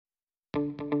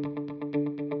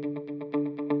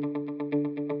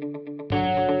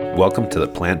Welcome to the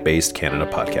Plant-Based Canada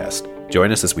podcast.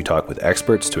 Join us as we talk with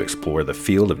experts to explore the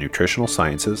field of nutritional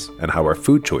sciences and how our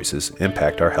food choices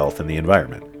impact our health and the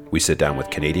environment. We sit down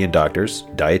with Canadian doctors,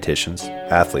 dietitians,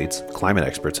 athletes, climate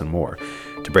experts, and more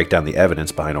to break down the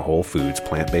evidence behind a whole foods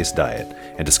plant-based diet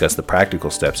and discuss the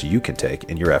practical steps you can take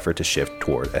in your effort to shift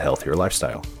toward a healthier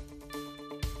lifestyle.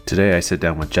 Today I sit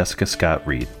down with Jessica Scott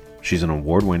Reid. She's an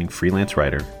award-winning freelance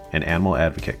writer and animal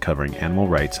advocate covering animal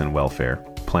rights and welfare,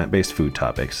 plant-based food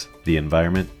topics, the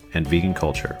environment, and vegan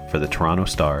culture for the Toronto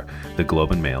Star, the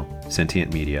Globe and Mail,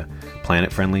 Sentient Media,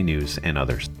 Planet Friendly News, and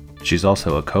others. She's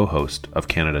also a co-host of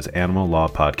Canada's animal law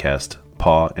podcast,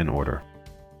 Paw and Order.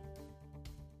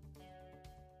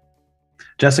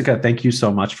 Jessica, thank you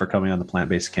so much for coming on the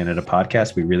Plant-Based Canada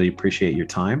podcast. We really appreciate your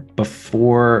time.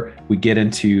 Before we get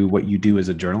into what you do as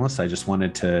a journalist, I just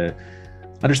wanted to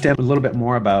understand a little bit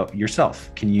more about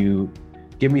yourself. Can you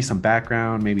give me some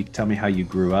background, maybe tell me how you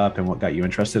grew up and what got you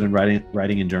interested in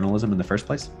writing and journalism in the first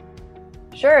place?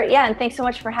 Sure. Yeah. And thanks so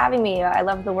much for having me. I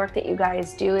love the work that you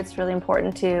guys do. It's really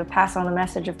important to pass on the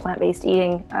message of plant-based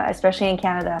eating, especially in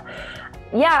Canada.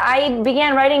 Yeah, I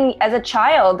began writing as a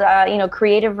child,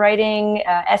 creative writing,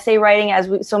 essay writing,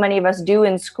 as so many of us do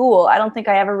in school. I don't think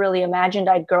I ever really imagined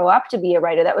I'd grow up to be a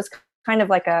writer. That was kind of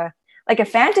like a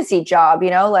fantasy job,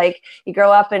 like you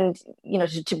grow up and,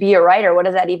 to be a writer, what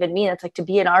does that even mean? It's like to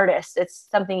be an artist. It's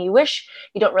something you wish.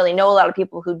 You don't really know a lot of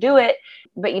people who do it,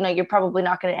 but, you're probably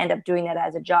not going to end up doing that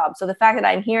as a job. So the fact that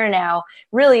I'm here now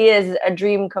really is a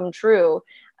dream come true.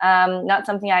 Not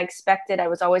something I expected. I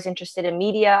was always interested in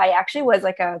media. I actually was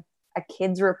like a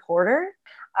kids reporter.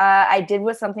 I did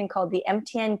with something called the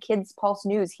MTN Kids Pulse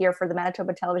News here for the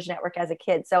Manitoba Television Network as a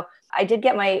kid. So I did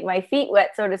get my feet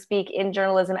wet, so to speak, in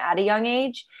journalism at a young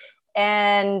age.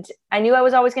 And I knew I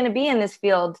was always going to be in this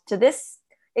field to this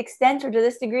extent or to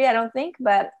this degree, I don't think,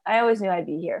 but I always knew I'd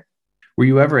be here. Were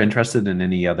you ever interested in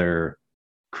any other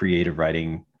creative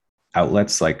writing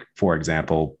outlets, like, for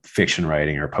example, fiction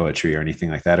writing or poetry or anything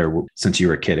like that? Or since you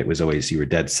were a kid, you were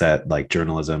dead set like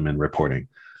journalism and reporting?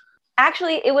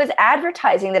 Actually, it was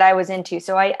advertising that I was into.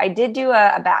 So I did do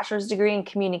a bachelor's degree in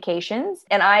communications,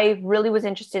 and I really was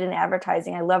interested in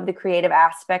advertising. I love the creative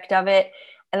aspect of it.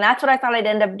 And that's what I thought I'd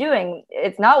end up doing.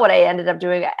 It's not what I ended up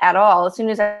doing at all. As soon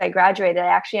as I graduated, I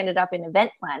actually ended up in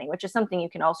event planning, which is something you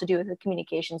can also do with a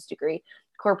communications degree,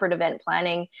 corporate event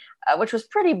planning, which was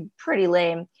pretty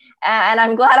lame. And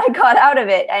I'm glad I got out of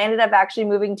it. I ended up actually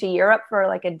moving to Europe for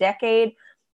like a decade.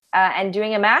 And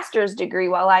doing a master's degree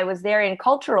while I was there in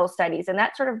cultural studies. And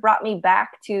that sort of brought me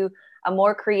back to a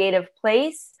more creative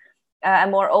place, a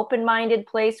more open-minded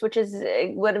place, which is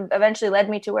what eventually led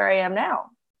me to where I am now.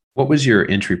 What was your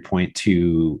entry point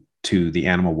to the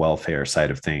animal welfare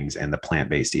side of things and the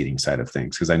plant-based eating side of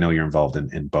things? Because I know you're involved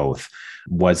in both.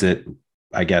 Was it,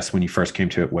 I guess, when you first came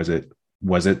to it, was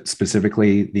it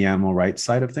specifically the animal rights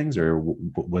side of things, or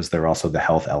was there also the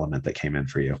health element that came in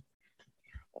for you?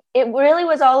 It really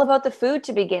was all about the food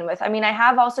to begin with. I mean, I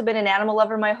have also been an animal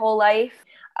lover my whole life.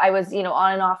 I was,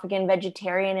 on and off again,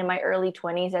 vegetarian in my early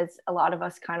 20s, as a lot of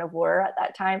us kind of were at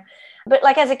that time. But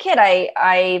like as a kid,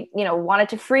 I wanted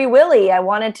to free willy. I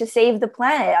wanted to save the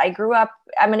planet.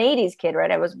 I'm an 80s kid,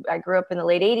 right? I grew up in the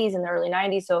late 80s and the early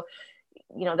 90s. So,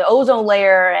 the ozone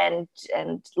layer and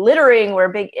littering were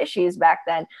big issues back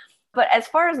then. But as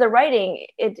far as the writing,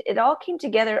 it all came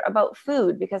together about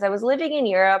food, because I was living in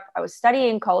Europe, I was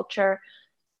studying culture,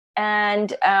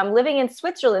 and living in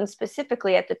Switzerland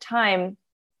specifically at the time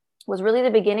was really the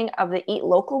beginning of the Eat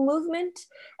Local movement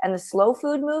and the slow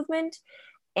food movement.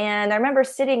 And I remember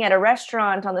sitting at a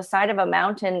restaurant on the side of a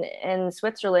mountain in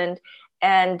Switzerland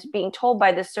and being told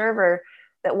by the server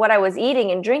that what I was eating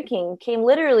and drinking came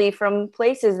literally from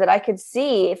places that I could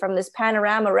see from this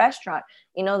panorama restaurant.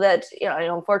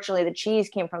 Unfortunately, the cheese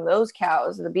came from those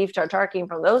cows, the beef tartare came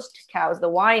from those cows, the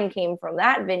wine came from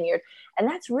that vineyard. And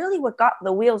that's really what got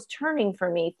the wheels turning for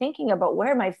me, thinking about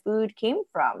where my food came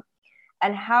from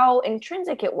and how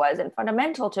intrinsic it was and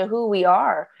fundamental to who we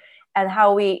are and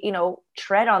how we,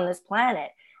 tread on this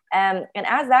planet. And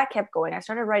as that kept going, I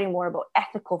started writing more about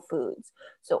ethical foods.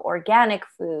 So organic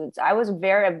foods. I was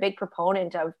a big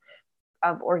proponent of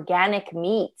organic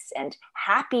meats and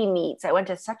happy meats. I went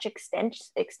to such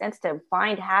extents to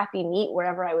find happy meat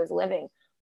wherever I was living.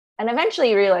 And eventually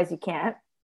you realize you can't,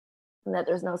 and that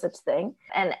there's no such thing.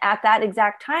 And at that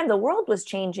exact time, the world was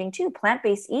changing too.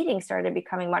 Plant-based eating started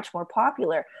becoming much more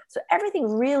popular. So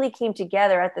everything really came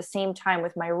together at the same time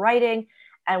with my writing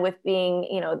and with being,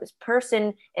 this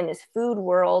person in this food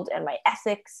world and my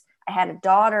ethics. I had a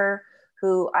daughter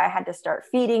who I had to start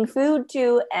feeding food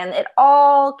to, and it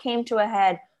all came to a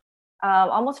head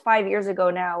almost 5 years ago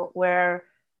now, where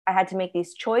I had to make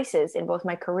these choices in both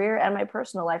my career and my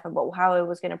personal life about how I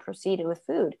was going to proceed with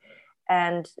food.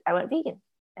 And I went vegan.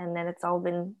 And then it's all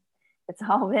been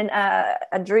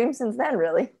a dream since then,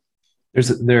 really.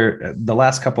 The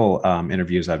last couple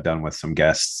interviews I've done with some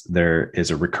guests, there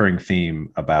is a recurring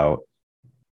theme about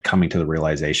coming to the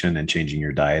realization and changing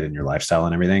your diet and your lifestyle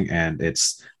and everything. And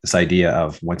it's this idea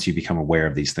of once you become aware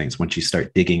of these things, once you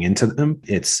start digging into them,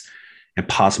 it's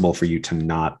impossible for you to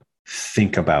not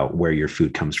think about where your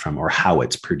food comes from or how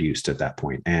it's produced at that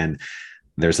point. And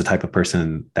there's a type of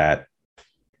person that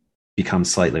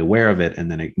becomes slightly aware of it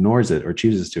and then ignores it or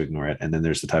chooses to ignore it. And then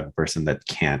there's the type of person that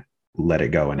can't let it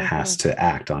go and has to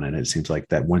act on it. And it seems like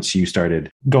that once you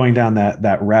started going down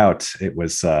that route, it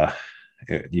was,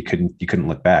 you couldn't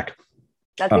look back.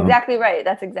 That's exactly right.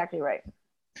 That's exactly right.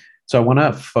 So I want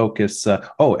to focus. And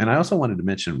I also wanted to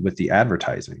mention with the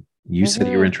advertising, you said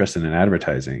you were interested in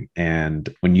advertising.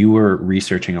 And when you were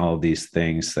researching all of these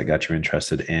things that got you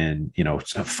interested in,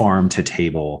 farm to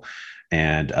table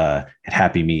and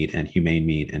Happy Meat and Humane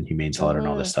Meat and Humane Slaughter and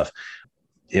all this stuff,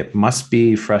 it must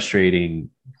be frustrating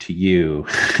to you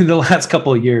in the last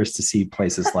couple of years to see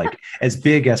places like as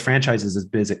big as franchises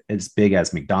as big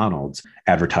as McDonald's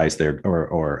advertise their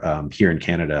or here in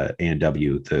Canada,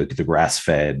 A&W, the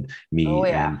grass-fed meat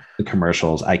and the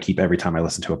commercials. I keep every time I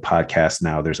listen to a podcast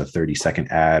now, there's a 30-second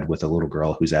ad with a little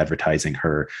girl who's advertising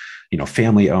her,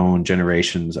 family-owned,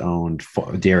 generations-owned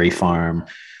dairy farm.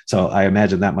 So I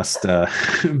imagine that must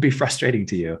be frustrating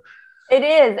to you. It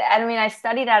is. I mean, I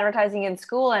studied advertising in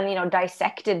school and,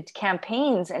 dissected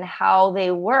campaigns and how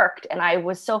they worked. And I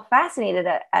was so fascinated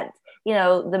at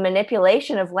the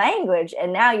manipulation of language.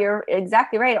 And now you're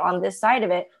exactly right on this side of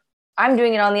it. I'm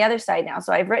doing it on the other side now.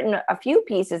 So I've written a few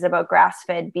pieces about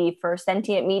grass-fed beef for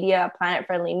Sentient Media, Planet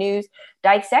Friendly News,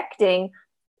 dissecting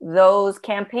those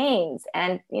campaigns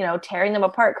and, tearing them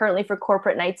apart currently for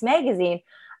Corporate Knights magazine.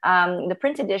 The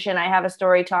print edition, I have a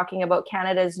story talking about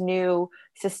Canada's new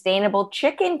sustainable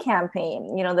chicken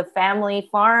campaign, the family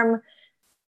farm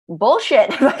bullshit,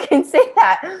 if I can say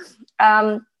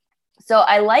that. So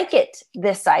I like it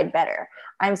this side better.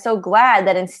 I'm so glad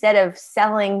that instead of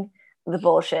selling the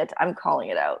bullshit, I'm calling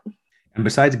it out. And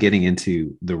besides getting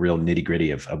into the real nitty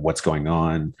gritty of what's going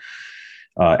on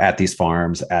at these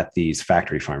farms, at these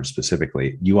factory farms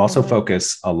specifically, you also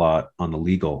focus a lot on the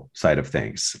legal side of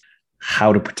things.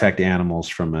 How to protect animals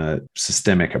from a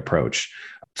systemic approach.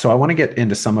 So I want to get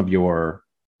into some of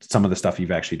the stuff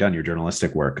you've actually done, your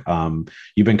journalistic work.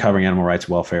 You've been covering animal rights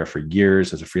welfare for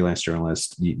years as a freelance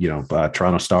journalist,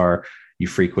 Toronto Star, you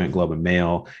frequent Globe and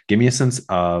Mail. Give me a sense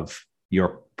of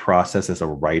your process as a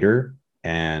writer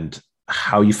and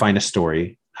how you find a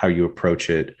story, how you approach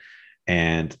it,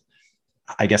 and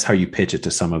I guess how you pitch it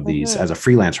to some of these as a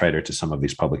freelance writer to some of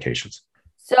these publications.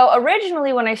 So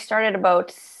originally when I started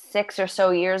about 6 or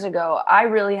so years ago, I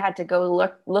really had to go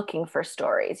looking for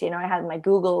stories. I had my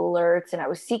Google alerts and I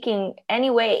was seeking any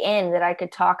way in that I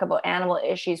could talk about animal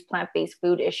issues, plant-based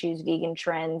food issues, vegan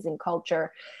trends and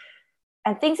culture.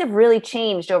 And things have really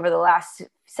changed over the last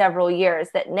several years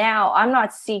that now I'm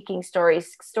not seeking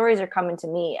stories. Stories are coming to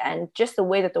me, and just the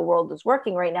way that the world is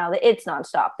working right now, that it's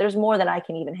nonstop. There's more than I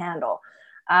can even handle.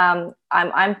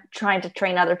 I'm trying to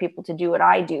train other people to do what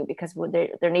I do because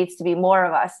there needs to be more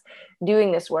of us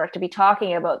doing this work, to be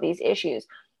talking about these issues.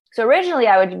 So originally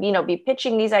I would, be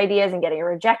pitching these ideas and getting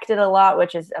rejected a lot,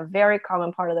 which is a very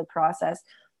common part of the process,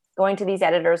 going to these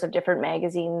editors of different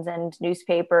magazines and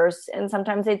newspapers. And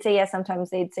sometimes they'd say yes, sometimes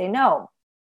they'd say no.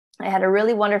 I had a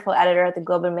really wonderful editor at the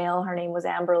Globe and Mail. Her name was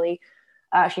Amberly.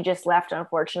 She just left,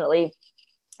 unfortunately.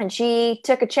 And she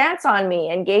took a chance on me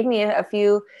and gave me a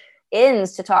few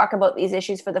ins to talk about these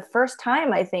issues for the first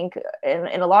time, I think,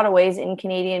 in a lot of ways in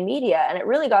Canadian media. And it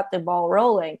really got the ball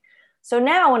rolling. So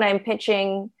now when I'm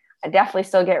pitching, I definitely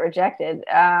still get rejected,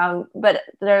 but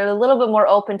they're a little bit more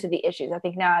open to the issues. I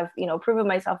think now I've, proven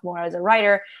myself more as a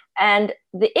writer, and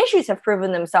the issues have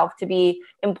proven themselves to be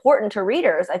important to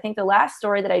readers. I think the last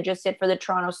story that I just did for the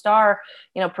Toronto Star,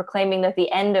 proclaiming that the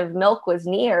end of milk was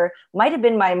near, might have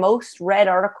been my most read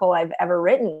article I've ever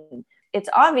written. It's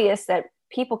obvious that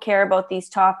people care about these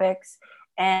topics,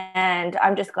 and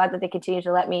I'm just glad that they continue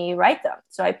to let me write them.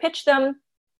 So I pitch them.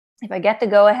 If I get the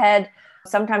go ahead,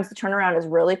 sometimes the turnaround is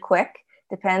really quick.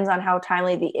 Depends on how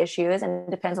timely the issue is,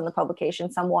 and depends on the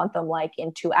publication. Some want them like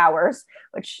in 2 hours,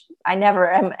 which I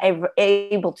never am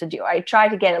able to do. I try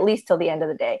to get at least till the end of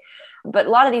the day. But a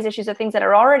lot of these issues are things that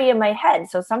are already in my head.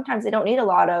 So sometimes they don't need a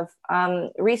lot of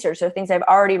research. They're things I've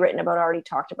already written about, already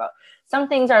talked about. Some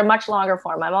things are much longer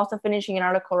form. I'm also finishing an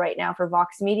article right now for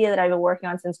Vox Media that I've been working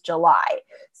on since July.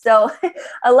 So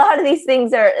a lot of these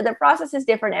things the process is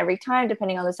different every time,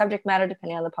 depending on the subject matter,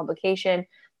 depending on the publication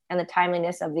and the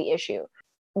timeliness of the issue.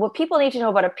 What people need to know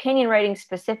about opinion writing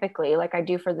specifically, like I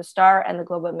do for the Star and the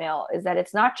Globe and Mail, is that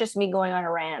it's not just me going on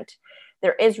a rant.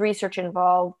 There is research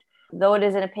involved. Though it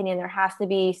is an opinion, there has to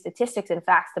be statistics and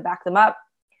facts to back them up.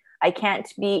 I can't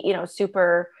be,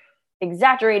 super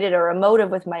exaggerated or emotive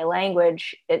with my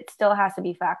language. It still has to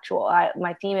be factual.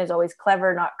 My theme is always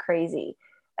clever, not crazy.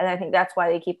 And I think that's why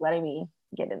they keep letting me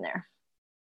get in there.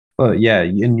 Well, yeah.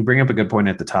 And you bring up a good point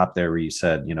at the top there where you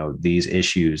said, these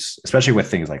issues, especially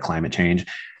with things like climate change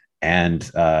and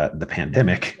the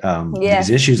pandemic, these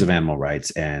issues of animal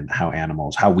rights and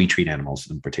how we treat animals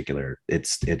in particular,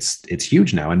 it's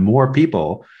huge now. And more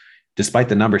people, despite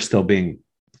the numbers still being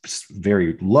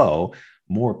very low,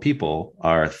 more people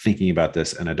are thinking about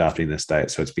this and adopting this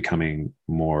diet. So it's becoming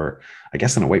more, I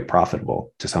guess, in a way,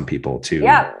 profitable to some people to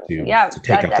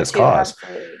take up this cause.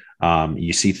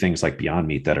 You see things like Beyond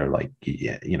Meat that are like,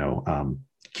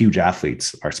 huge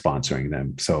athletes are sponsoring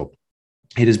them. So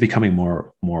it is becoming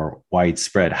more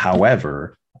widespread.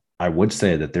 However, I would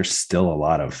say that there's still a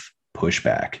lot of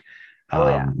pushback.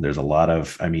 There's a lot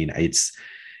of,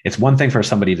 it's one thing for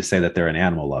somebody to say that they're an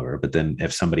animal lover, but then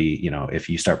if somebody, if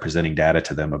you start presenting data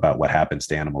to them about what happens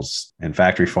to animals in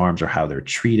factory farms or how they're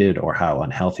treated or how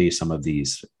unhealthy some of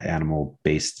these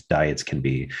animal-based diets can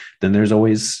be, then there's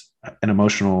always an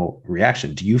emotional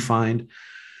reaction. Do you find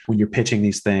when you're pitching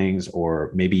these things, or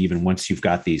maybe even once you've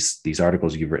got these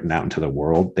articles you've written out into the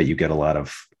world, that you get a lot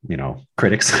of,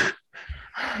 critics?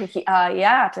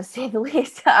 Yeah, to say the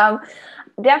least.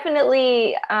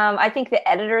 Definitely. I think the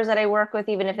editors that I work with,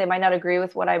 even if they might not agree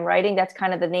with what I'm writing, that's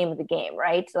kind of the name of the game,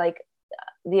 right? Like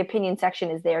the opinion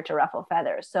section is there to ruffle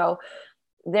feathers. So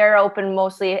they're open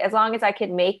mostly, as long as I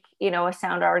can make, a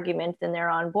sound argument, then they're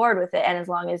on board with it. And as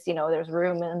long as, there's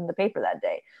room in the paper that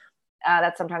day.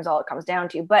 That's sometimes all it comes down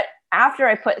to. But after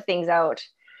I put things out,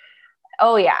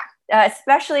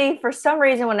 especially for some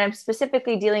reason when I'm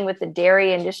specifically dealing with the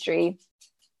dairy industry,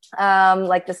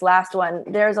 like this last one,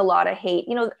 there's a lot of hate.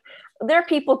 They're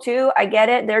people too. I get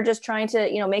it. They're just trying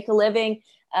to, make a living.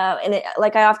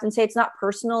 Like I often say, it's not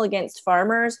personal against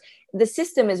farmers. The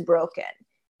system is broken.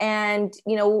 And,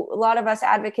 a lot of us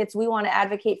advocates, we want to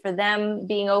advocate for them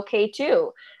being okay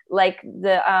too. Like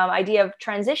the idea of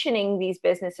transitioning these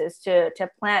businesses to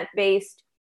plant-based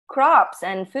crops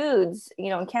and foods.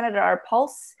 In Canada, our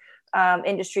pulse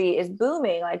industry is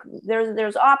booming. Like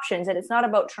there's options, and it's not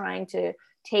about trying to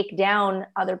take down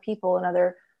other people and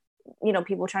other,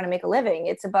 people trying to make a living.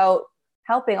 It's about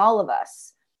helping all of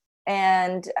us.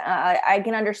 And I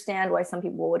can understand why some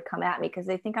people would come at me because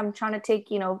they think I'm trying to take,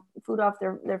 food off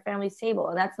their family's table.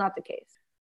 And that's not the case.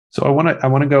 So I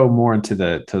want to go more into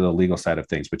the legal side of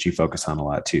things, which you focus on a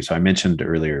lot too. So I mentioned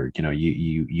earlier,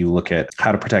 you look at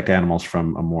how to protect animals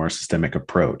from a more systemic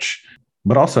approach,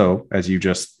 but also, as you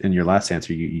just in your last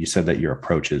answer, you said that your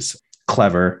approach is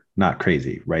clever, not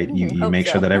crazy, right? You make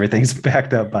sure that everything's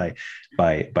backed up by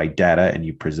data, and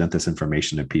you present this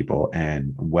information to people,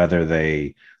 and whether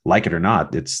they like it or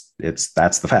not, that's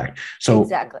the fact. So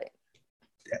exactly.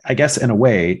 I guess in a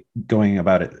way, going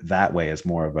about it that way is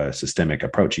more of a systemic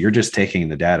approach. You're just taking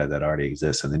the data that already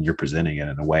exists, and then you're presenting it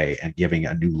in a way and giving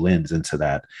a new lens into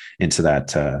that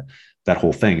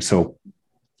whole thing. So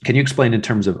can you explain in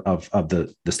terms of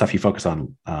the stuff you focus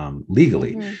on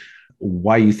legally,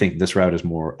 why you think this route is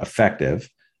more effective?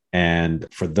 And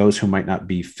for those who might not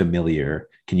be familiar,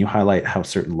 can you highlight how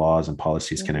certain laws and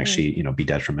policies can actually, be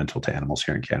detrimental to animals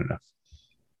here in Canada?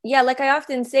 Yeah, like I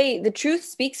often say, the truth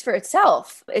speaks for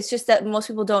itself. It's just that most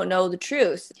people don't know the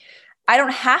truth. I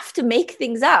don't have to make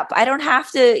things up. I don't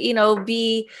have to,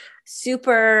 be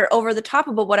super over the top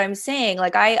about what I'm saying.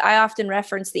 Like I often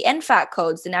reference the NFAC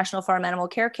codes, the National Farm Animal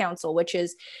Care Council, which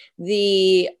is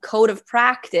the code of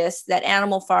practice that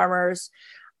animal farmers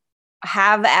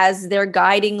have as their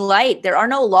guiding light. There are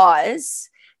no laws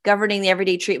governing the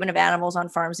everyday treatment of animals on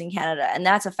farms in Canada. And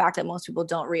that's a fact that most people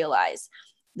don't realize.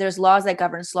 There's laws that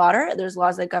govern slaughter, there's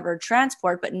laws that govern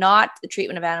transport, but not the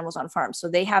treatment of animals on farms. So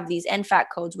they have these NFAC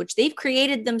codes, which they've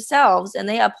created themselves and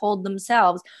they uphold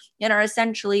themselves and are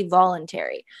essentially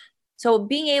voluntary. So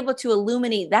being able to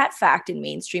illuminate that fact in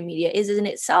mainstream media is in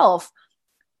itself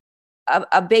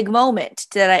a big moment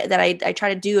that I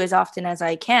try to do as often as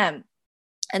I can.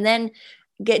 And then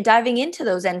diving into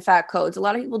those NFAC codes. A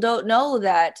lot of people don't know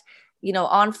that,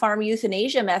 on-farm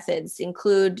euthanasia methods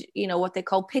include, what they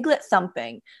call piglet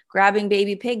thumping, grabbing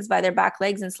baby pigs by their back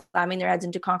legs and slamming their heads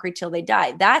into concrete till they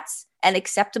die. That's an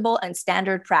acceptable and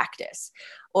standard practice.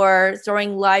 Or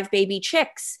throwing live baby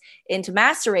chicks into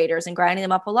macerators and grinding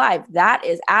them up alive. That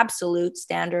is absolute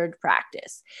standard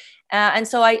practice. And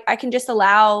so I can just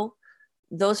allow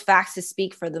those facts to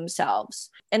speak for themselves.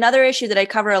 Another issue that I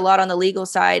cover a lot on the legal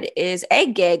side is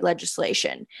egg gag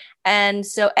legislation. And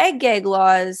so egg gag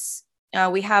laws,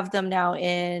 we have them now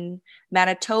in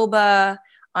Manitoba,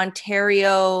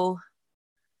 Ontario,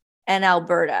 and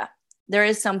Alberta. There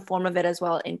is some form of it as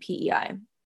well in PEI.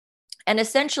 And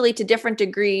essentially, to different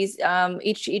degrees,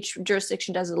 each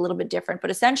jurisdiction does it a little bit different,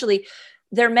 but essentially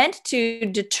they're meant to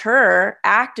deter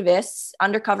activists,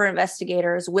 undercover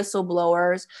investigators,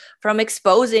 whistleblowers from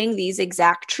exposing these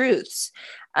exact truths.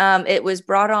 It was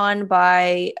brought on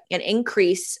by an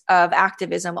increase of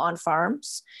activism on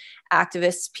farms,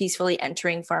 activists peacefully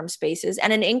entering farm spaces,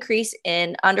 and an increase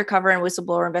in undercover and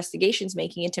whistleblower investigations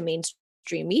making it to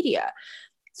mainstream media.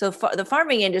 So the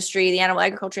farming industry, the animal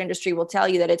agriculture industry will tell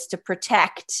you that it's to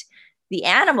protect the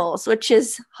animals, which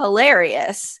is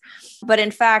hilarious. But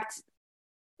in fact,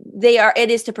 it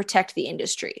is to protect the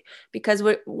industry, because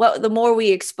the more we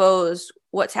expose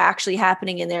what's actually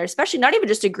happening in there, especially not even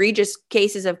just egregious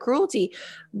cases of cruelty,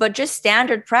 but just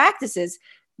standard practices,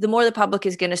 the more the public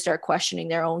is going to start questioning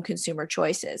their own consumer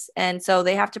choices. And so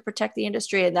they have to protect the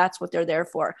industry, and that's what they're there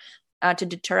for. To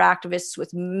deter activists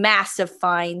with massive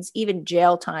fines, even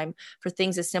jail time for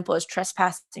things as simple as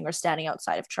trespassing or standing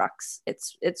outside of trucks.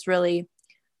 It's really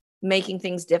making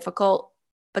things difficult,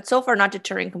 but so far not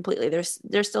deterring completely.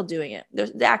 They're still doing it. The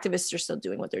activists are still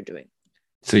doing what they're doing.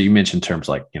 So you mentioned terms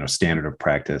like, standard of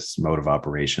practice, mode of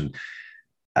operation.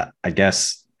 I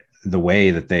guess the way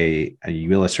that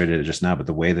you illustrated it just now, but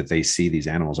the way that they see these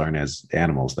animals aren't as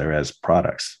animals, they're as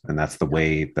products. And that's the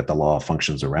way that the law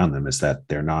functions around them, is that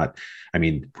they're not,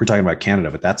 we're talking about Canada,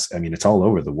 but it's all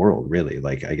over the world, really.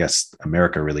 Like, I guess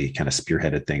America really kind of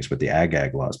spearheaded things with the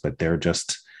ag laws, but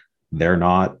they're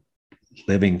not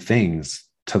living things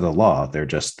to the law. They're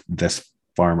just this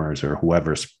farmer's or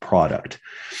whoever's product.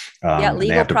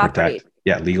 Legal property.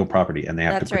 Legal property, and they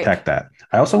have to protect that.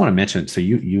 I also want to mention, so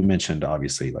you mentioned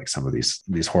obviously like some of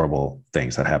these horrible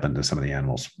things that happen to some of the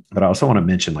animals, but I also want to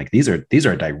mention like these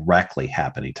are directly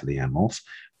happening to the animals,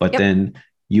 but then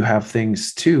you have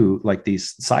things too, like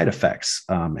these side effects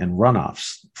and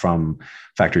runoffs from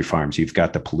factory farms. You've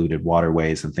got the polluted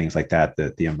waterways and things like that,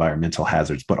 the environmental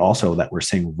hazards, but also that we're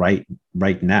seeing right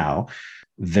now.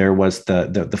 There was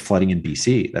the flooding in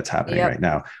BC that's happening right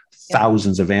now.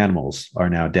 Thousands of animals are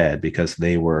now dead because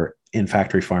they were in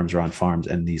factory farms or on farms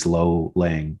in these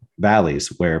low-lying valleys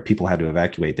where people had to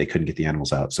evacuate. They couldn't get the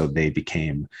animals out. So they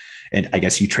became, and I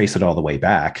guess you trace it all the way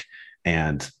back.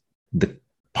 And the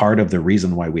part of the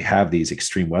reason why we have these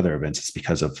extreme weather events is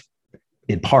because of,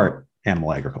 in part,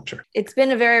 animal agriculture. It's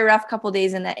been a very rough couple of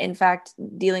days in fact,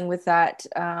 dealing with that.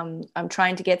 I'm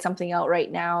trying to get something out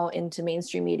right now into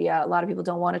mainstream media. A lot of people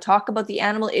don't want to talk about the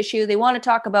animal issue. They want to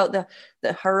talk about the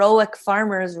heroic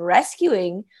farmers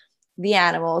rescuing the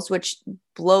animals, which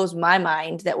blows my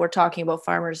mind that we're talking about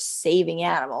farmers saving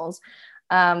animals.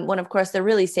 When of course they're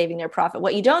really saving their profit.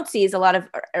 What you don't see is a lot of,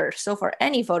 or so far,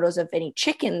 any photos of any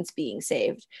chickens being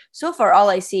saved. So far,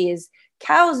 all I see is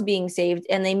cows being saved,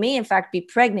 and they may in fact be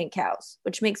pregnant cows,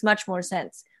 which makes much more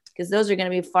sense because those are going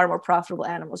to be far more profitable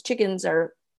animals. Chickens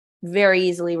are very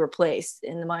easily replaced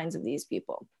in the minds of these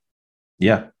people.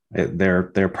 Yeah, they're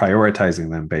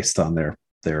prioritizing them based on their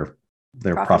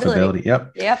profitability.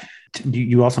 Yep.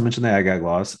 You also mentioned the ag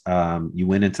laws. You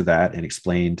went into that and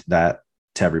explained that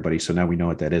to everybody, so now we know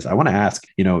what that is. I want to ask,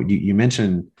 you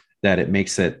mentioned that it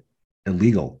makes it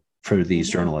illegal for these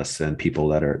journalists and people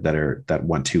that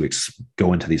want to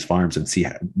go into these farms and see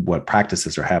what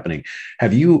practices are happening.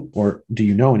 Have you, or do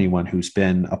you know anyone who's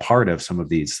been a part of some of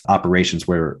these operations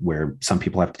where some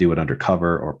people have to do it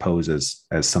undercover or pose as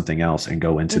something else and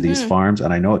go into these farms?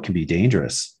 And I know it can be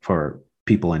dangerous for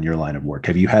people in your line of work.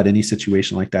 Have you had any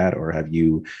situation like that, or have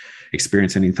you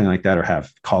experienced anything like that, or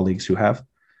have colleagues who have?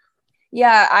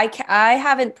 Yeah, I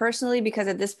haven't personally, because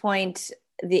at this point,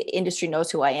 the industry knows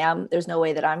who I am. There's no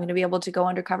way that I'm going to be able to go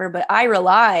undercover, but I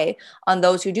rely on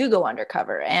those who do go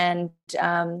undercover. And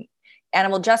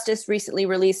Animal Justice recently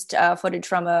released footage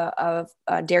from a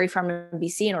dairy farm in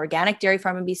BC, an organic dairy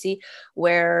farm in BC,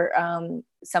 where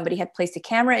somebody had placed a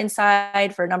camera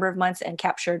inside for a number of months and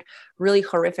captured really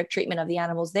horrific treatment of the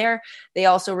animals there. They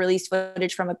also released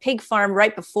footage from a pig farm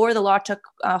right before the law took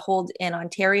hold in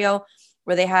Ontario,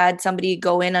 where they had somebody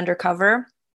go in undercover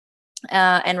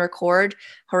and record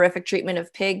horrific treatment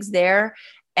of pigs there.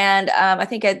 And I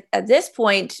think at this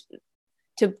point,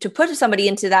 to put somebody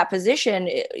into that position,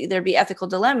 there'd be ethical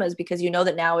dilemmas because you know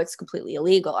that now it's completely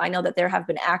illegal. I know that there have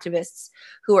been activists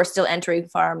who are still entering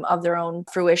farm of their own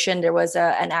fruition. There was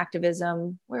an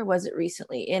activism, where was it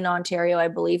recently? In Ontario, I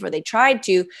believe, where they tried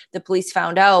to, the police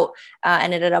found out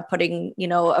and ended up putting,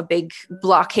 a big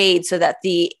blockade so that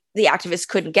the activists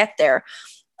couldn't get there.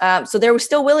 So they were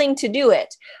still willing to do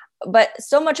it. But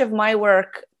so much of my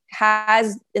work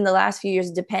has in the last few years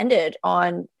depended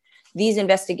on these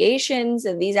investigations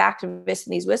and these activists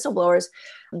and these whistleblowers.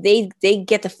 They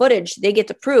get the footage, they get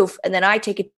the proof, and then I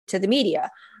take it to the media.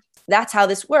 That's how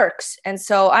this works. And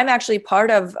so I'm actually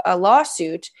part of a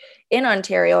lawsuit in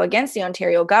Ontario against the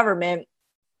Ontario government,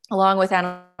 along with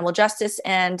Animal Justice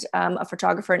and a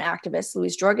photographer and activist,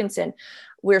 Louise Jorgensen.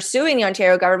 We're suing the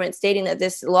Ontario government, stating that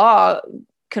this law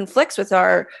conflicts with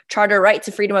our charter rights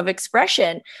of freedom of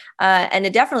expression. And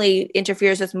it definitely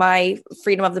interferes with my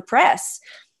freedom of the press.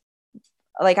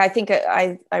 Like, I think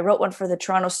I wrote one for the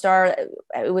Toronto Star.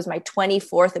 It was my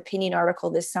 24th opinion article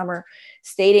this summer,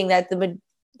 stating that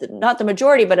not the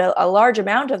majority, but a large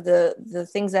amount of the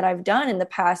things that I've done in the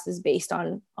past is based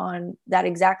on that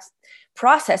exact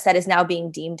process that is now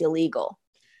being deemed illegal.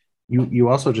 You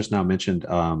also just now mentioned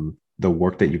the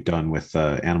work that you've done with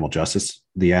the Animal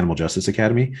Justice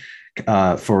Academy.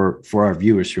 For our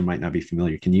viewers who might not be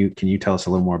familiar, can you tell us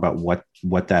a little more about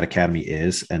what that academy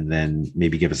is, and then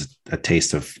maybe give us a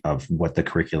taste of what the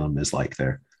curriculum is like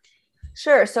there?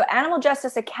 Sure. So Animal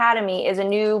Justice Academy is a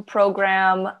new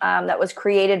program that was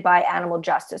created by Animal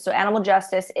Justice. So Animal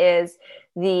Justice is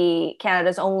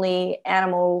Canada's only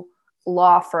animal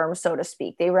law firm, so to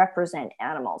speak. They represent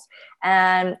animals.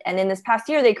 And in this past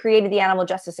year, they created the Animal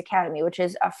Justice Academy, which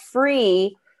is a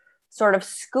free sort of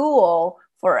school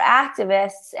for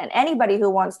activists and anybody who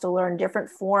wants to learn different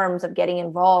forms of getting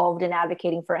involved in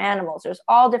advocating for animals. There's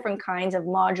all different kinds of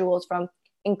modules from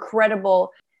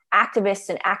incredible activists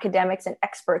and academics and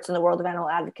experts in the world of animal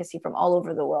advocacy from all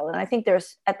over the world. And I think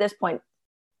there's, at this point,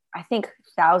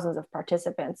 thousands of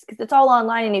participants, because it's all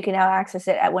online and you can now access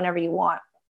it at whenever you want.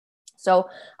 So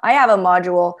I have a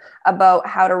module about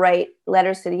how to write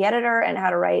letters to the editor and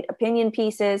how to write opinion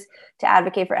pieces to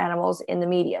advocate for animals in the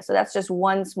media. So that's just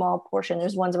one small portion.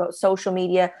 There's ones about social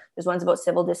media. There's ones about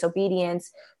civil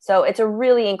disobedience. So it's a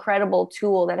really incredible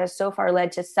tool that has so far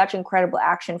led to such incredible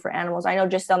action for animals. I know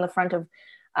just on the front of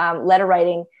letter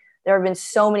writing, there have been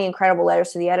so many incredible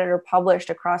letters to the editor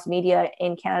published across media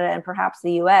in Canada and perhaps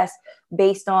the US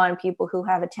based on people who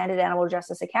have attended Animal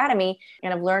Justice Academy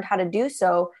and have learned how to do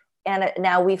so. And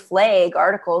now we flag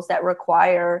articles that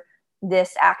require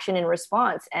this action in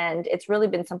response. And it's really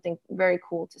been something very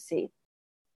cool to see.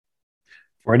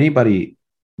 For anybody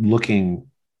looking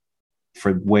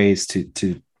for ways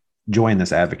to join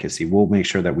this advocacy, we'll make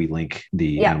sure that we link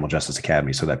the Animal Justice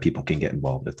Academy so that people can get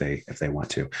involved if they want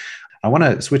to. I want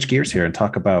to switch gears here and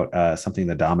talk about something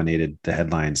that dominated the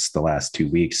headlines the last 2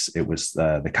 weeks. It was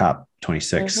the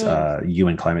COP26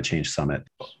 UN Climate Change Summit.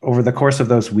 Over the course of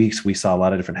those weeks, we saw a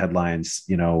lot of different headlines.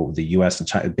 The U.S. and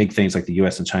China, big things like the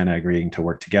U.S. and China agreeing to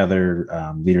work together.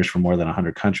 Leaders from more than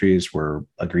 100 countries were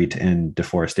agreed to end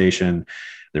deforestation.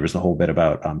 There was the whole bit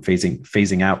about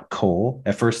phasing out coal.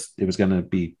 At first, it was going to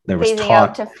be, there was phasing talk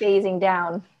out to phasing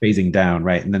down. Phasing down,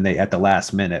 right? And then they, at the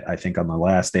last minute, I think on the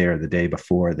last day or the day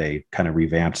before, they kind of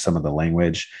revamped some of the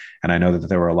language. And I know that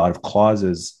there were a lot of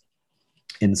clauses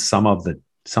in some of the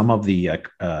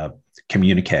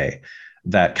communique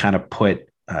that kind of put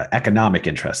economic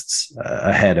interests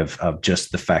ahead of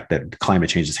just the fact that climate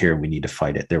change is here and we need to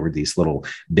fight it. There were these little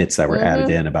bits that were added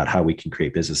in about how we can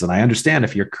create business. And I understand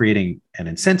if you're creating an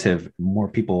incentive, more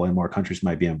people in more countries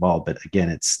might be involved. But again,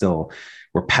 it's still,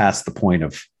 we're past the point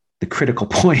of the critical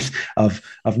point of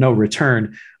no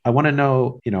return. I want to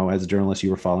know, as a journalist,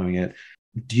 you were following it.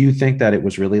 Do you think that it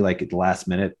was really like at the last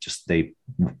minute, just they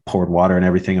poured water and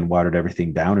everything and watered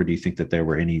everything down? Or do you think that there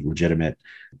were any legitimate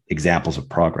examples of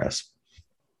progress?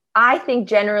 I think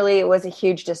generally it was a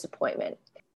huge disappointment.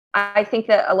 I think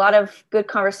that a lot of good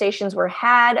conversations were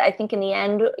had. I think in the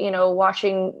end,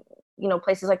 watching,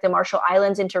 places like the Marshall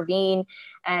Islands intervene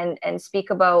and speak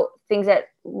about things that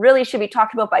really should be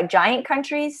talked about by giant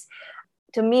countries.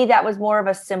 To me, that was more of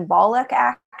a symbolic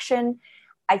action.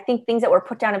 I think things that were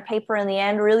put down in paper in the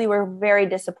end really were very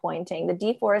disappointing. The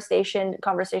deforestation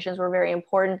conversations were very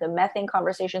important. The methane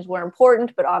conversations were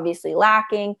important, but obviously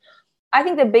lacking. I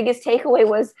think the biggest takeaway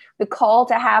was the call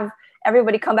to have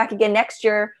everybody come back again next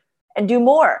year and do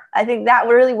more. I think that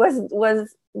really was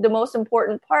the most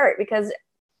important part, because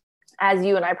as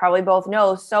you and I probably both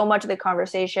know, so much of the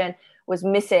conversation was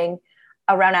missing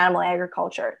around animal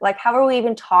agriculture. Like, how are we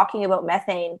even talking about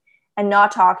methane and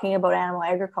not talking about animal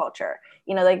agriculture?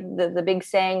 You know, like the big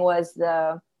saying was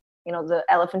the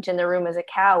elephant in the room is a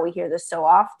cow. We hear this so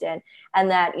often.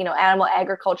 And that, animal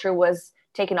agriculture was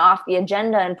taken off the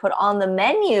agenda and put on the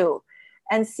menu,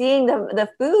 and seeing the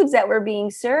foods that were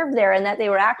being served there, and that they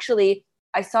were actually,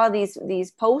 I saw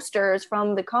these posters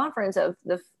from the conference of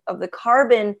the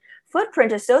carbon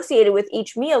footprint associated with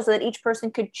each meal, so that each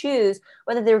person could choose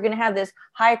whether they were going to have this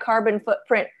high carbon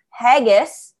footprint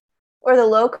haggis or the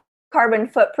low carbon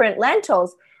footprint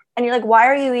lentils. And you're like, why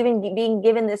are you even being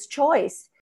given this choice?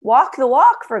 Walk the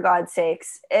walk, for God's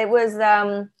sakes. It was,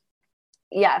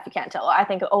 if you can't tell, I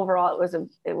think overall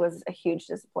it was a huge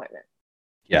disappointment.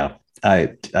 Yeah.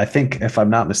 I think, if I'm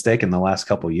not mistaken, the last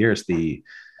couple of years, the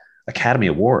Academy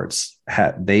Awards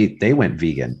they went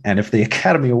vegan, and if the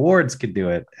Academy Awards could do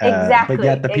it, exactly, but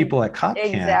yet the people at COP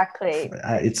exactly.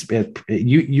 can't.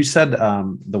 You said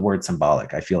the word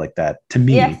symbolic. I feel like that, to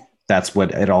me, yes, that's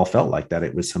what it all felt like, that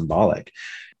it was symbolic,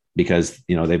 because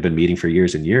they've been meeting for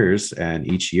years and years, and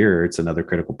each year it's another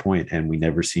critical point, and we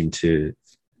never seem to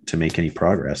make any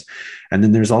progress. And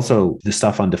then there's also the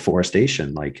stuff on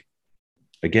deforestation. Like,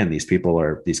 again, these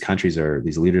countries,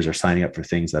 these leaders are signing up for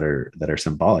things that are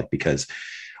symbolic, because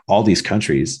all these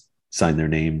countries signed their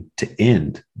name to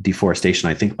end deforestation,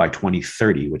 I think by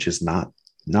 2030, which is not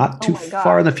too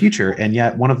far in the future. And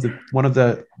yet one of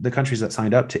the countries that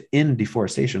signed up to end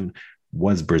deforestation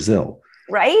was Brazil.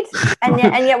 Right. And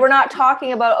yet we're not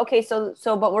talking about, okay, so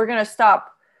but we're going to stop,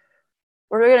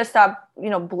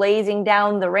 blazing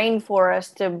down the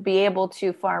rainforest to be able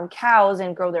to farm cows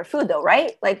and grow their food, though,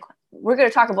 right? Like, we're going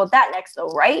to talk about that next, though,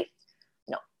 right?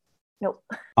 No.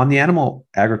 On the animal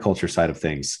agriculture side of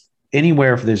things,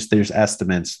 anywhere, there's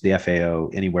estimates, the FAO,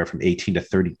 anywhere from 18 to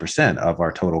 30% of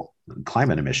our total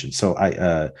climate emissions.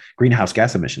 So greenhouse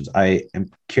gas emissions. I am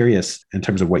curious, in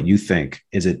terms of what you think,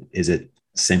 is it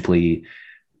simply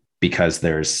because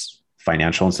there's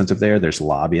financial incentive there? There's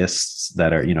lobbyists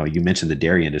that are, you mentioned the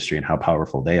dairy industry and how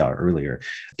powerful they are earlier.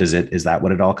 Is that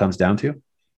what it all comes down to?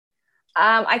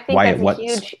 I think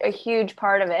that's a huge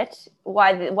part of it.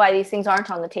 Why these things aren't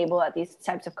on the table at these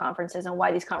types of conferences, and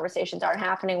why these conversations aren't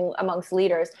happening amongst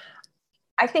leaders.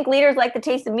 I think leaders like the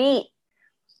taste of meat.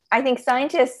 I think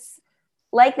scientists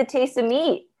like the taste of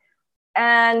meat.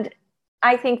 And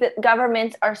I think that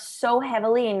governments are so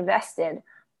heavily invested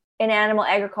in animal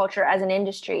agriculture as an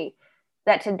industry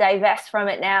that to divest from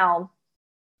it now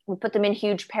would put them in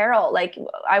huge peril. Like,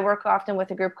 I work often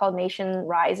with a group called Nation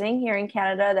Rising here in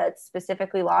Canada that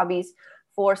specifically lobbies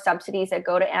for subsidies that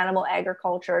go to animal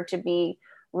agriculture to be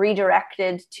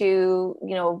redirected to,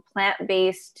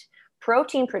 plant-based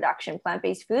protein production,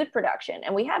 plant-based food production.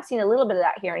 And we have seen a little bit of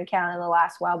that here in Canada in the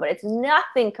last while, but it's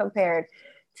nothing compared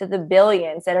to the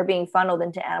billions that are being funneled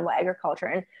into animal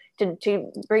agriculture. And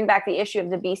to bring back the issue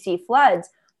of the BC floods,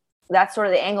 that's sort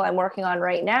of the angle I'm working on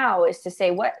right now, is to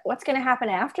say, what's going to happen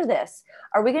after this?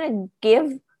 Are we going to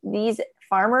give these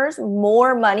farmers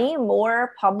more money,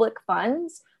 more public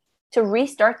funds to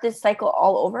restart this cycle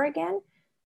all over again?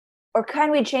 Or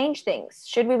can we change things?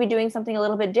 Should we be doing something a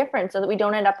little bit different so that we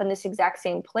don't end up in this exact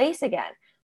same place again?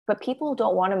 But people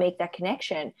don't want to make that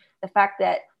connection. The fact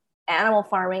that animal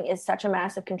farming is such a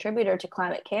massive contributor to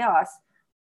climate chaos,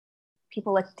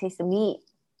 people like to taste the meat.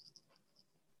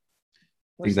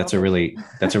 I think that's a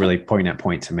really poignant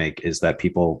point to make, is that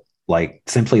people like,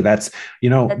 simply that's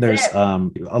there's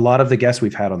a lot of the guests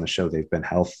we've had on the show, they've been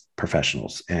health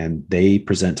professionals, and they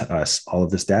present to us all of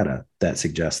this data that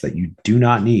suggests that you do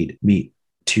not need meat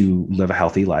to live a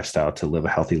healthy lifestyle, to live a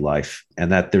healthy life,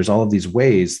 and that there's all of these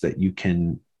ways that you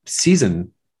can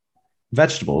season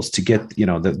vegetables to get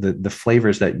the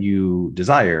flavors that you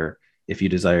desire, if you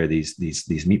desire these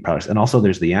meat products. And also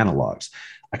there's the analogs.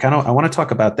 I want to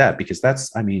talk about that, because that's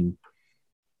if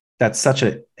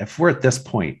we're at this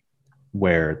point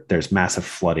where there's massive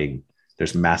flooding,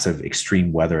 there's massive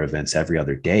extreme weather events every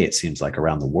other day, it seems like,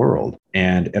 around the world.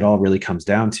 And it all really comes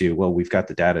down to, well, we've got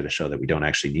the data to show that we don't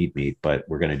actually need meat, but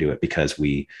we're going to do it because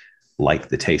we like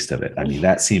the taste of it. I mean,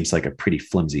 that seems like a pretty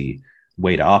flimsy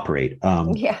way to operate.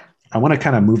 Yeah. I want to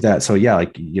kind of move that. So yeah,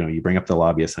 like, you bring up the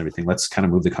lobbyists and everything. Let's kind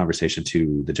of move the conversation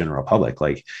to the general public.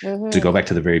 Like, to go back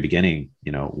to the very beginning,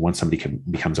 once somebody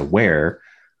becomes aware,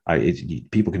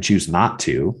 people can choose not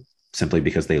to, simply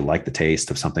because they like the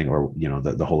taste of something, or,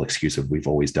 the whole excuse of we've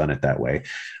always done it that way,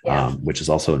 which is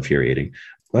also infuriating.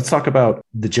 Let's talk about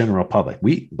the general public.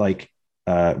 We've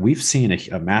seen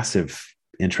a massive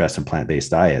interest in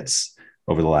plant-based diets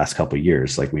over the last couple of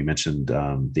years. Like we mentioned,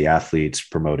 the athletes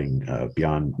promoting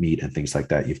Beyond Meat and things like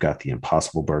that. You've got the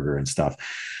Impossible Burger and stuff.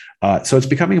 So it's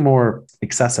becoming more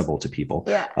accessible to people.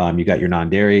 Yeah. You got your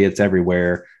non-dairy, it's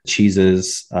everywhere.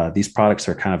 Cheeses, these products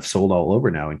are kind of sold all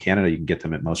over now. In Canada, you can get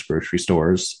them at most grocery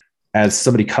stores. As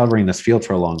somebody covering this field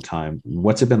for a long time,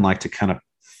 what's it been like to kind of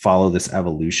follow this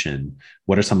evolution?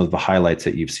 What are some of the highlights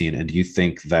that you've seen? And do you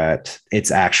think that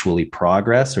it's actually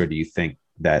progress, or do you think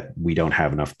that we don't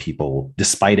have enough people,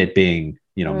 despite it being,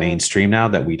 mainstream now,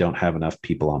 that we don't have enough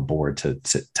people on board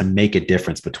to make a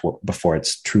difference before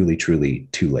it's truly, truly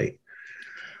too late?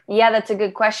 Yeah, that's a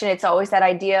good question. It's always that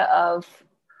idea of,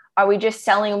 are we just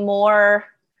selling more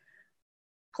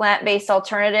plant-based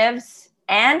alternatives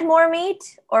and more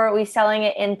meat, or are we selling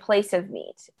it in place of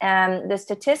meat? And the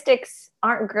statistics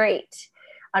aren't great,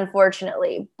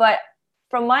 unfortunately. But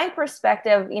from my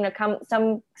perspective,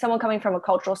 someone coming from a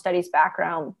cultural studies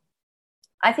background,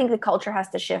 I think the culture has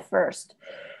to shift first,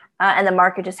 and the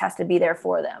market just has to be there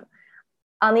for them.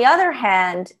 On the other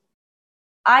hand,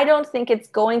 I don't think it's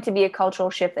going to be a cultural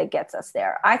shift that gets us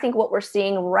there. I think what we're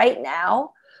seeing right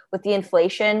now with the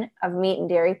inflation of meat and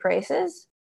dairy prices,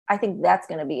 I think that's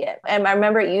going to be it. And I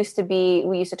remember we used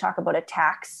to talk about a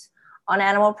tax on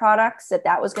animal products,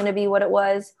 that was going to be what it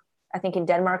was. I think in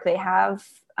Denmark, they have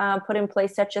put in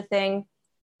place such a thing.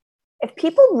 If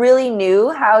people really knew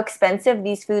how expensive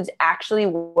these foods actually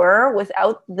were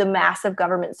without the massive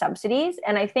government subsidies,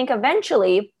 and I think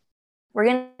eventually we're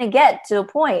going to get to a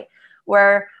point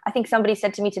where, I think somebody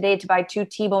said to me today, to buy 2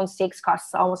 T-bone steaks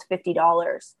costs almost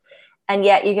 $50. And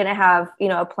yet you're going to have,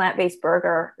 a plant-based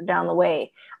burger down the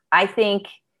way. I think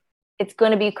it's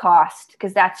going to be cost,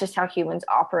 because that's just how humans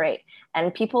operate.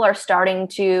 And people are starting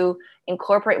to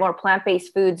incorporate more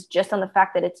plant-based foods just on the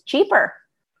fact that it's cheaper.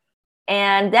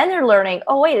 And then they're learning,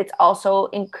 oh, wait, it's also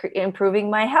improving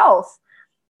my health.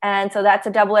 And so that's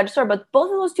a double-edged sword. But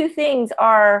both of those two things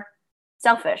are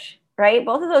selfish, right?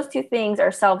 Both of those two things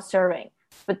are self-serving.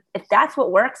 But if that's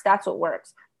what works, that's what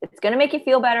works. It's going to make you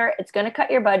feel better. It's going to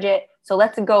cut your budget. So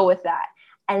let's go with that.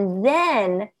 And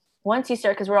then once you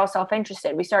start, because we're all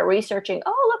self-interested, we start researching,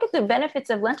 oh, look at the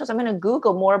benefits of lentils. I'm going to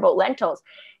Google more about lentils.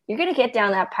 You're going to get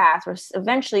down that path where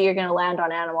eventually you're going to land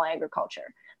on animal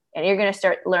agriculture. And you're going to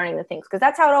start learning the things, because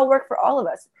that's how it all worked for all of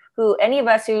us. Any of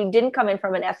us who didn't come in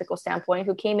from an ethical standpoint,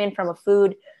 who came in from a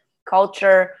food,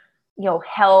 culture,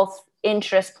 health,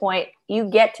 interest point, you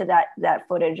get to that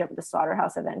footage of the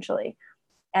slaughterhouse eventually.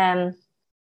 And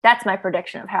that's my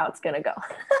prediction of how it's going to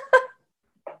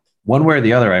go. One way or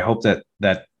the other, I hope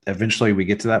that eventually we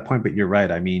get to that point. But you're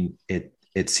right. I mean,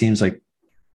 it seems like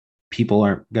people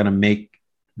aren't going to make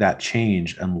that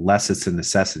change unless it's a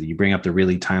necessity. You bring up the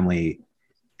really timely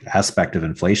aspect of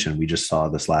inflation. We just saw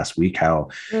this last week how,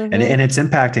 and it's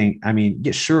impacting, I mean,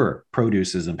 yeah, sure,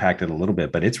 produce is impacted a little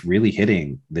bit, but it's really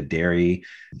hitting the dairy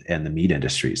and the meat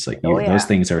industries. Like those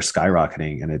things are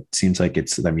skyrocketing. And it seems like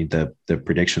the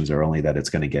predictions are only that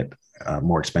it's going to get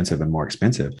more expensive and more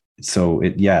expensive. So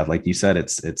like you said,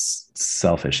 it's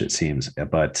selfish, it seems,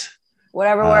 but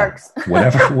whatever works.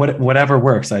 whatever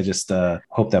works. I just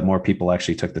hope that more people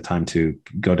actually took the time to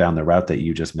go down the route that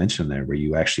you just mentioned there, where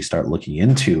you actually start looking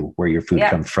into where your food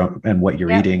comes from and what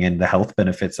you're eating and the health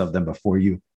benefits of them before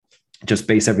you just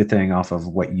base everything off of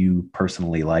what you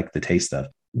personally like the taste of.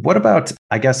 What about,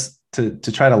 I guess, to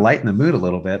try to lighten the mood a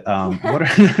little bit,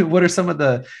 what are some of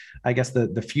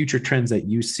the future trends that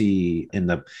you see in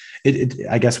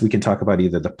I guess we can talk about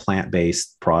either the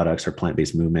plant-based products or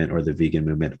plant-based movement or the vegan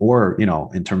movement, or,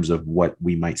 in terms of what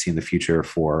we might see in the future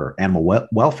for animal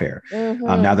welfare,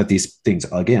 now that these things,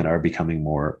 again, are becoming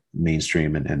more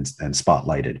mainstream and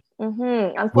spotlighted.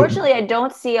 Unfortunately, I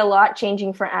don't see a lot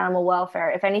changing for animal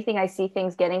welfare. If anything, I see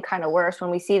things getting kind of worse.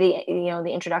 When we see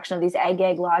the introduction of these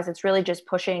ag laws, it's really just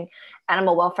pushing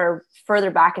animal welfare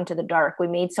further back into the dark. We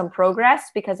made some progress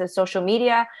because of social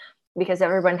media, because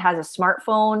everyone has a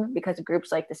smartphone, because of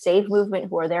groups like the Save Movement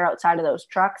who are there outside of those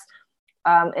trucks.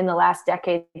 In the last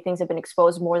decade, things have been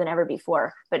exposed more than ever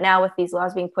before. But now with these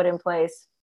laws being put in place,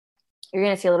 you're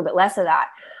going to see a little bit less of that.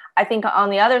 I think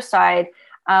on the other side,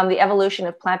 the evolution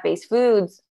of plant-based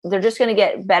foods, they're just going to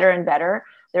get better and better.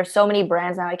 There's so many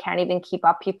brands now, I can't even keep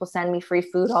up. People send me free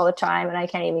food all the time, and I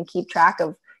can't even keep track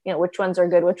of which ones are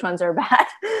good, which ones are bad,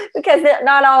 because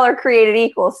not all are created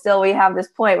equal. Still, we have this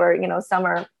point where some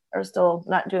are still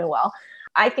not doing well.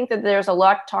 I think that there's a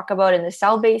lot to talk about in the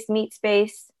cell-based meat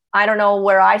space. I don't know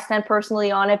where I stand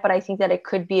personally on it, but I think that it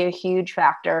could be a huge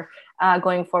factor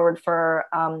going forward for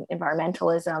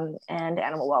environmentalism and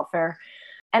animal welfare.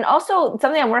 And also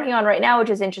something I'm working on right now, which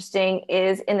is interesting,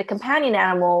 is in the companion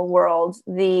animal world,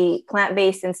 the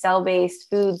plant-based and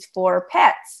cell-based foods for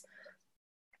pets.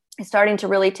 is starting to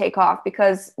really take off,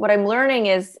 because what I'm learning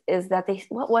is that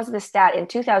what was the stat in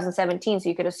 2017? So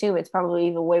you could assume it's probably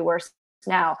even way worse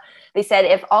now. They said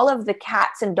if all of the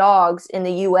cats and dogs in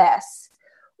the US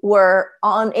were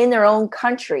in their own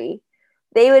country,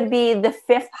 they would be the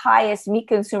 5th highest meat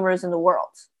consumers in the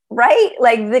world, right?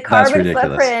 Like the carbon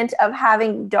footprint of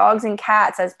having dogs and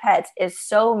cats as pets is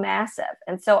so massive.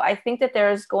 And so I think that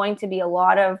there's going to be a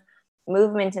lot of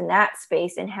movement in that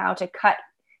space in how to cut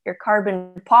your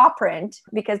carbon paw print,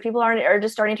 because people are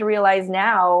just starting to realize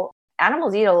now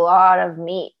animals eat a lot of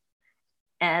meat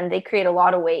and they create a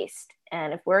lot of waste.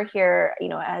 And if we're here,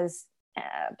 as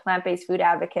plant-based food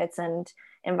advocates and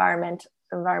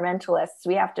environmentalists,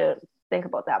 we have to think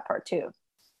about that part too.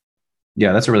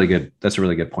 Yeah, that's a really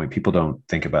good point. People don't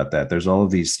think about that. There's all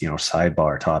of these,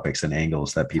 sidebar topics and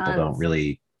angles that people don't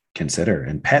really consider.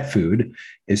 And pet food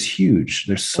is huge.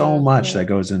 There's so much that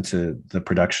goes into the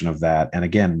production of that. And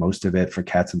again, most of it for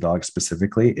cats and dogs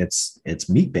specifically, it's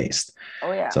meat based.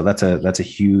 Oh yeah. So that's a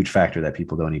huge factor that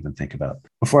people don't even think about.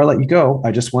 Before I let you go,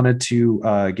 I just wanted to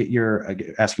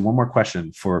ask you one more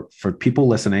question for people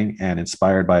listening and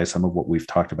inspired by some of what we've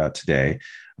talked about today,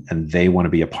 and they want to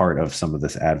be a part of some of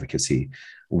this advocacy.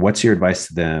 What's your advice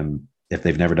to them if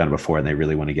they've never done it before and they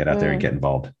really want to get out there and get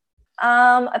involved?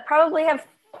 I probably have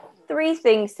 3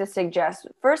 things to suggest.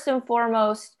 First and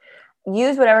foremost,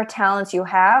 use whatever talents you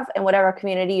have and whatever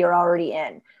community you're already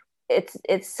in. It's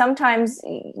sometimes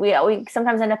we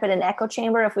sometimes end up in an echo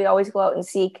chamber if we always go out and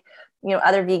seek,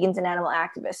 other vegans and animal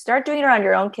activists. Start doing it around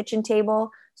your own kitchen table.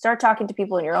 Start talking to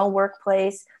people in your own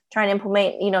workplace. Try and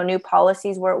implement, new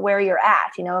policies where you're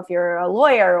at. If you're a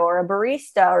lawyer or a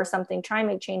barista or something, try and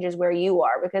make changes where you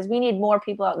are, because we need more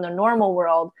people out in the normal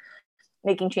world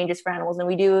making changes for animals than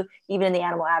we do even in the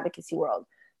animal advocacy world.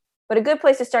 But a good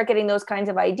place to start getting those kinds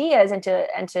of ideas and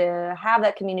to have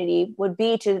that community would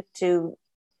be to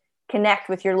connect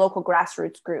with your local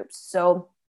grassroots groups. So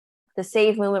the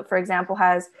SAVE movement, for example,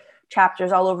 has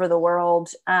chapters all over the world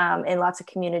in lots of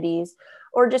communities,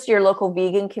 or just your local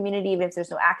vegan community. Even if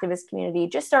there's no activist community,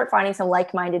 just start finding some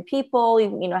like-minded people,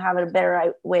 have a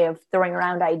better way of throwing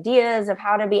around ideas of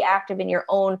how to be active in your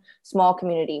own small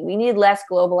community. We need less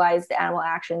globalized animal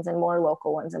actions and more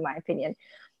local ones, in my opinion.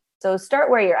 So start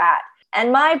where you're at.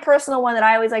 And my personal one that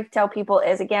I always like to tell people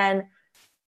is, again,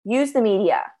 use the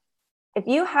media. If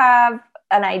you have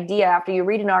an idea after you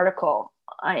read an article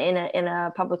in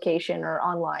a publication or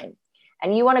online,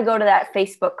 and you want to go to that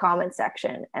Facebook comment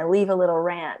section and leave a little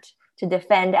rant to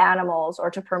defend animals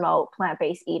or to promote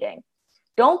plant-based eating,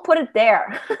 don't put it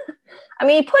there. I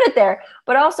mean, put it there,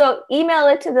 but also email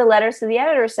it to the letters to the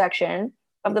editor section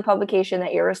of the publication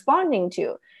that you're responding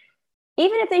to.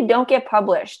 Even if they don't get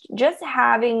published, just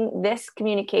having this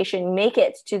communication make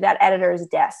it to that editor's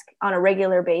desk on a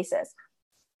regular basis.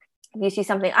 If you see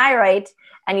something I write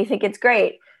and you think it's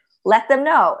great, let them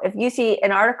know. If you see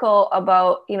an article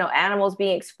about, animals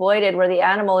being exploited where the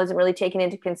animal isn't really taken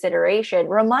into consideration,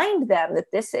 remind them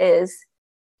that this is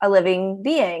a living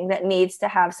being that needs to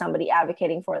have somebody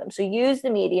advocating for them. So use the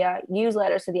media, use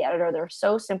letters to the editor. They're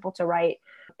so simple to write.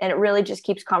 And it really just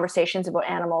keeps conversations about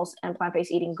animals and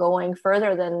plant-based eating going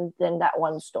further than that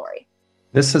one story.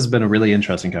 This has been a really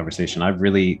interesting conversation. I've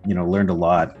really, learned a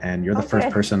lot. And you're the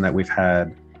first person that we've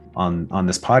had on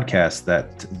this podcast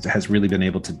that has really been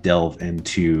able to delve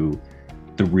into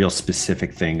the real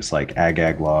specific things like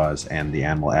ag laws and the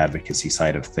animal advocacy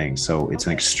side of things. So it's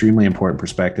an extremely important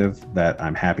perspective that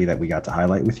I'm happy that we got to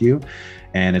highlight with you.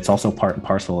 And it's also part and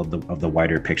parcel of the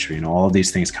wider picture. All of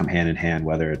these things come hand in hand,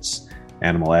 whether it's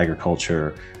animal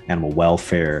agriculture, animal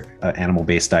welfare,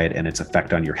 animal-based diet, and its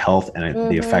effect on your health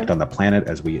and the effect on the planet,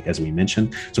 as we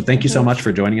mentioned. So thank you so much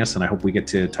for joining us. And I hope we get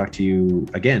to talk to you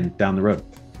again down the road.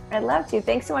 I'd love to.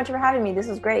 Thanks so much for having me. This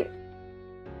was great.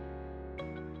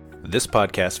 This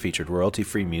podcast featured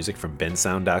royalty-free music from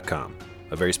bensound.com.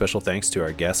 A very special thanks to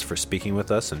our guests for speaking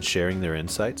with us and sharing their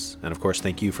insights. And of course,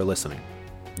 thank you for listening.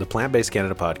 The Plant-Based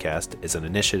Canada podcast is an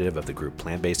initiative of the group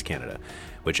Plant-Based Canada,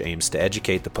 which aims to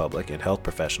educate the public and health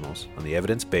professionals on the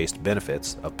evidence-based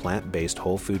benefits of plant-based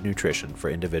whole food nutrition for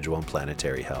individual and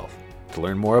planetary health. To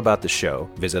learn more about the show,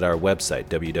 visit our website,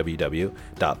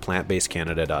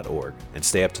 www.plantbasedcanada.org, and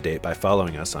stay up to date by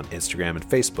following us on Instagram and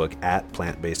Facebook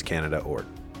 @plantbasedcanada.org,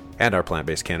 and our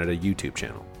Plant-Based Canada YouTube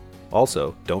channel.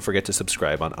 Also, don't forget to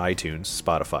subscribe on iTunes,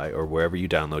 Spotify, or wherever you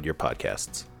download your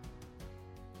podcasts.